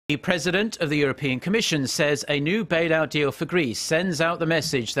The President of the European Commission says a new bailout deal for Greece sends out the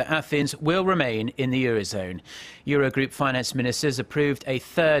message that Athens will remain in the Eurozone. Eurogroup finance ministers approved a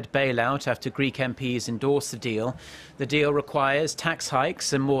third bailout after Greek MPs endorsed the deal. The deal requires tax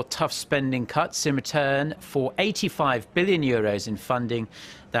hikes and more tough spending cuts in return for €85 billion in funding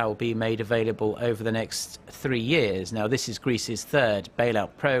that will be made available over the next 3 years. Now, this is Greece's third bailout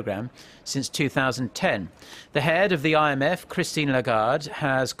programme since 2010. The head of the IMF, Christine Lagarde,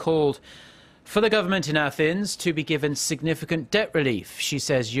 has called for the government in Athens to be given significant debt relief. She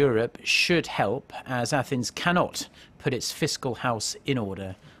says Europe should help, as Athens cannot put its fiscal house in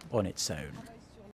order on its own.